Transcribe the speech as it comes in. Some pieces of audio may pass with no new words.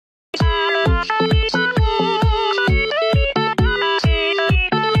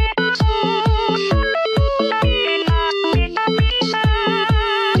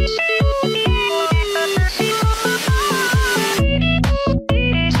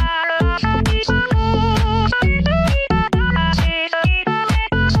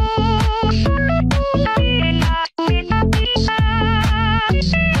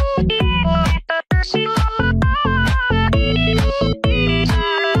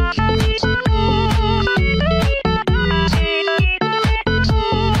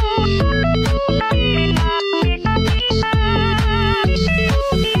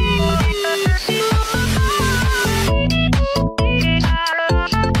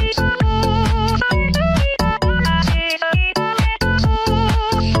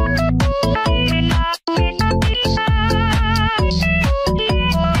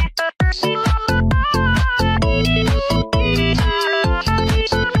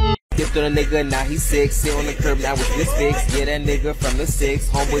Jumped on a nigga, now he's 6. Sit on the curb, now it's this fix. Yeah, that nigga from the 6.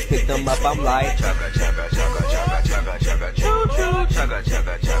 Homeboys picked him up, I'm like chugga, chugga, chugga, chugga, chugga, chugga, choo choo. Chugga,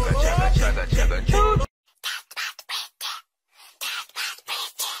 chugga, chugga, chugga, chugga, chugga, choo.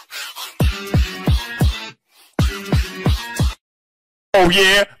 Oh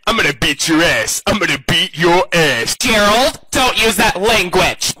yeah, I'm gonna beat your ass. I'm gonna beat your ass. Gerald, don't use that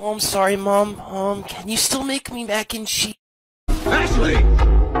language. Oh, I'm sorry, Mom. Can you still make me mac and cheese? Ashley,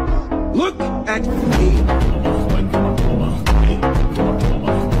 look at me.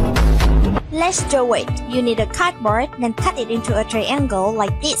 Let's do it. You need a cardboard, then cut it into a triangle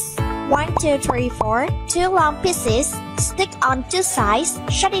like this. 1, 2, 3, 4. 2 long pieces. Stick on 2 sides.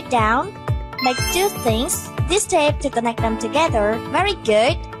 Shut it down. Make 2 things. This tape to connect them together. Very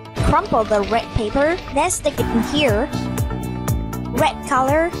good. Crumple the red paper, then stick it in here. Red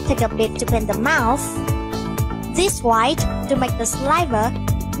color, take a bit to paint the mouth. This white to make the saliva.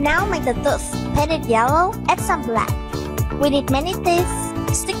 Now make the tooth. Paint it yellow, add some black. We need many teeth.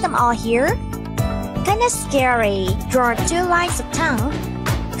 Stick them all here. Kinda scary. Draw 2 lines of tongue.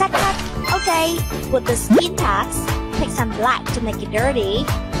 Cut. Okay. Put the skin tags. Pick some black to make it dirty.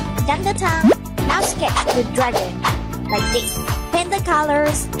 Done the tongue. Now sketch the dragon, like this. Paint the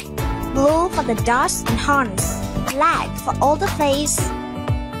colors. Blue for the dots and horns. Black for all the face.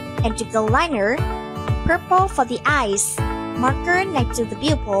 And to the liner. Purple for the eyes. Marker next to the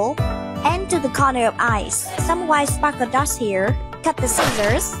pupil. And to the corner of eyes. Some white sparkle dots here. Cut the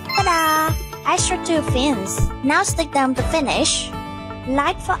scissors. Ta-da! Extra 2 fins. Now stick them to finish.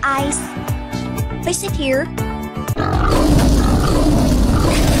 Light for eyes. Fix it here.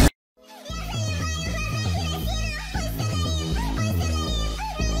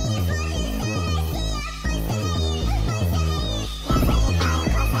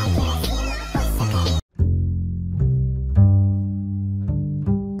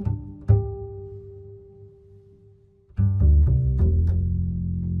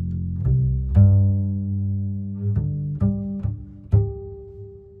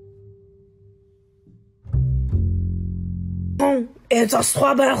 It's a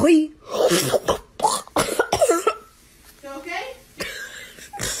strawberry. You okay?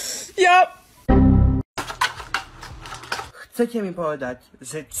 Yep. Chcete mi povedať,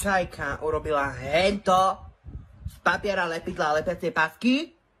 že Čajka urobila hento z papiera, lepidla a lepiacej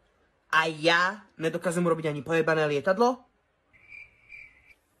pasky a ja nedokážem urobiť ani pojebané lietadlo?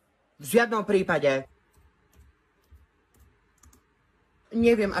 V žiadnom prípade.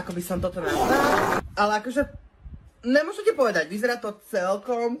 Neviem, ako by som toto nazval, ale akože nemôžete povedať, vyzerá to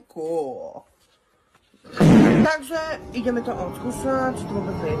celkom cool. Takže ideme to odskúšať, či to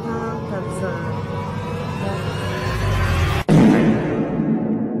vôbec lieta, takže...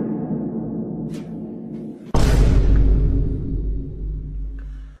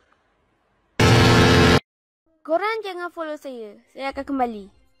 Korang jangan follow saya akan kembali.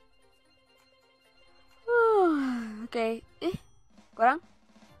 Okay. Korang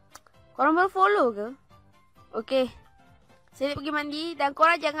baru follow ke? Okay. Saya nak pergi mandi dan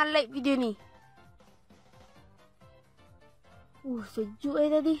korang jangan like video ni. Sejuk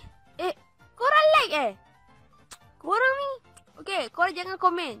tadi. Korang like Korang ni. Okay, korang jangan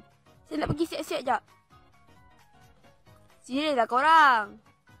komen. Saya nak pergi siap-siap jap. Serius lah korang.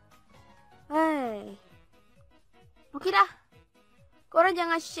 Hai. Okay dah. Korang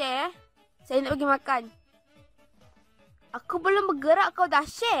jangan share. Saya nak pergi makan. Aku belum bergerak kau dah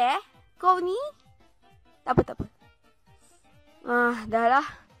share? Kau ni? Tak apa. Dah lah.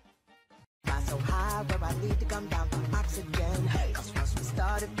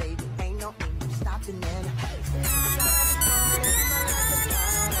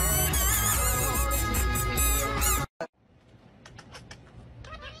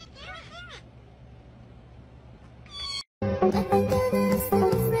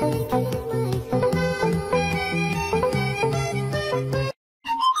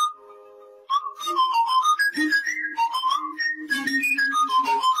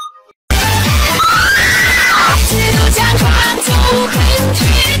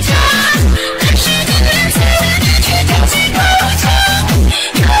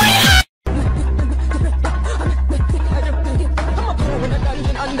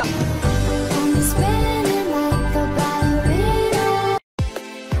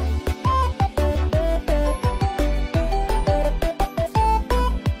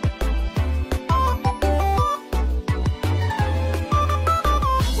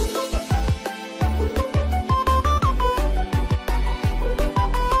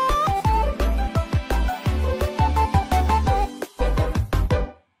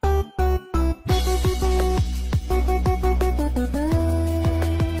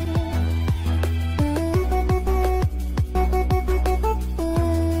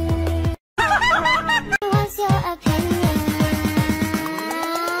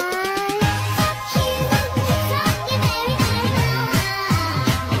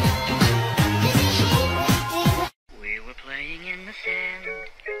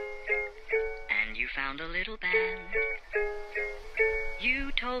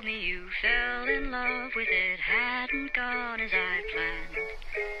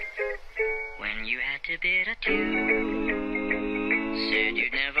 a bit of two. Said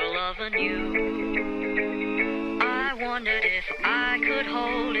you'd never love anew. I wondered if I could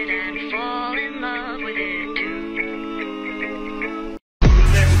hold it and fall in love with it too.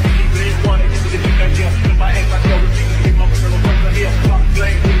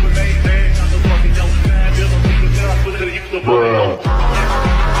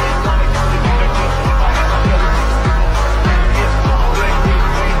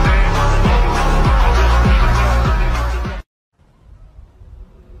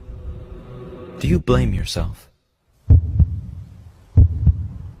 Do you blame yourself?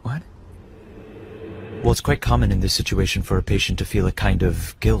 What? Well, it's quite common in this situation for a patient to feel a kind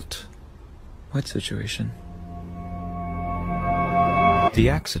of guilt. What situation? The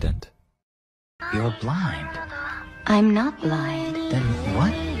accident. You're blind. I'm not blind. Then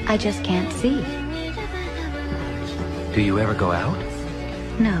what? I just can't see. Do you ever go out?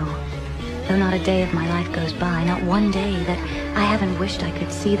 No. Though not a day of my life goes by, not one day that I haven't wished I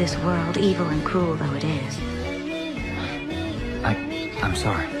could see this world, evil and cruel though it is. I'm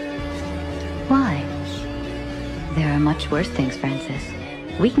sorry. Why? There are much worse things, Francis.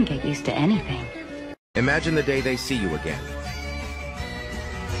 We can get used to anything. Imagine the day they see you again.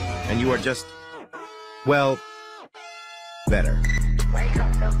 And you are just, well, better.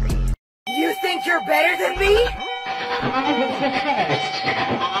 You think you're better than me? I was the first. I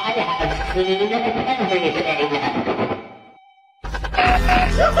have seen everything.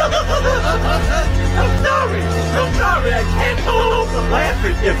 I'm sorry, I can't hold on to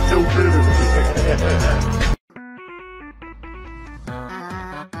laughing. It's so good.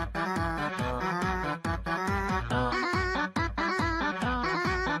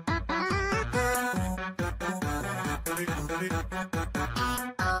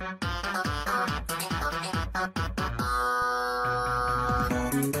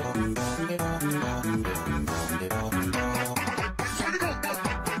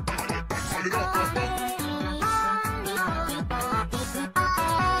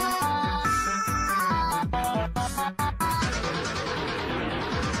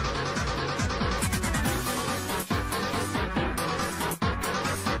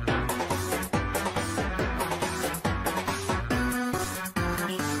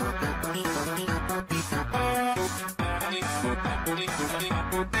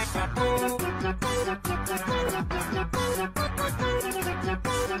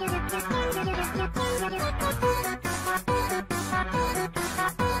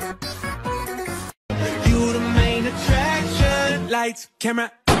 You the main attraction. Lights,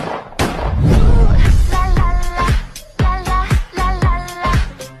 camera.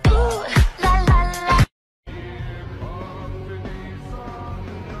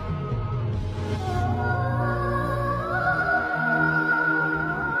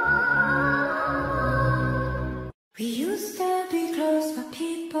 We used to be close, but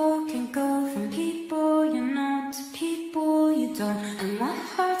people can go from people you know to people you don't. And what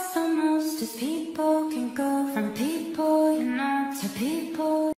hurts the most is people can go from people you know to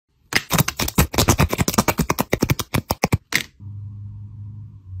people.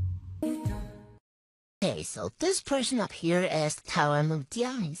 Okay, so this person up here asked how I move the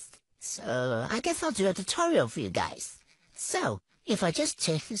eyes. So I guess I'll do a tutorial for you guys. So if I just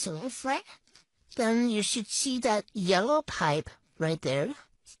take this little flat, then you should see that yellow pipe right there.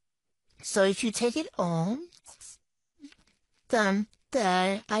 So if you take it on, then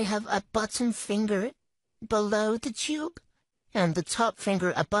there I have a bottom finger below the tube and the top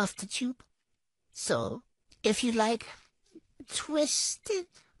finger above the tube. So if you like twist it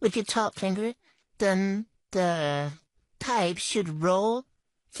with your top finger, then the pipe should roll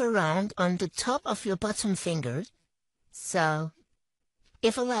around on the top of your bottom finger. So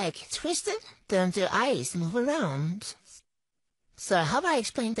if I like twist it, then the eyes move around. So how about I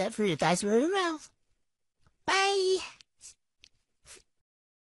explain that for you guys very well? Bye!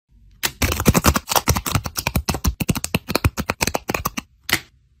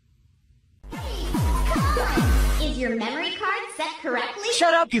 Is your memory card set correctly?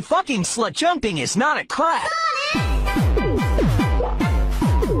 Shut up, you fucking slut. Jumping is not a class.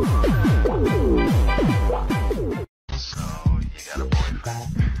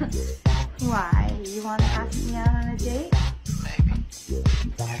 Why? You want to ask me out on a date? Maybe. Do you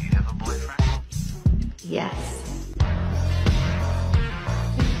have a boyfriend? Yes.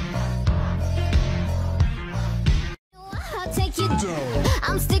 I'll take you down.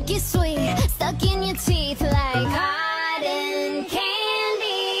 I'm sticky sweet, stuck in your teeth like cotton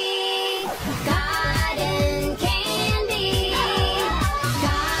candy. Cotton candy.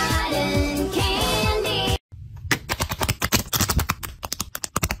 Cotton candy.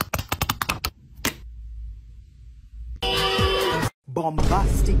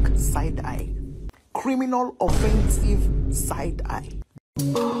 bombastic side eye, criminal offensive side eye. I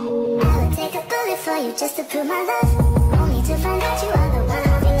would take a bullet for you just to prove my love, only to find out you are the one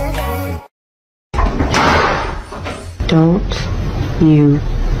holding the gun. Don't you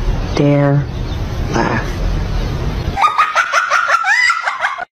dare laugh.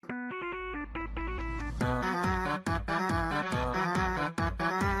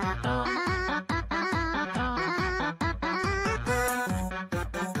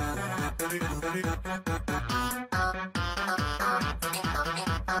 Ready?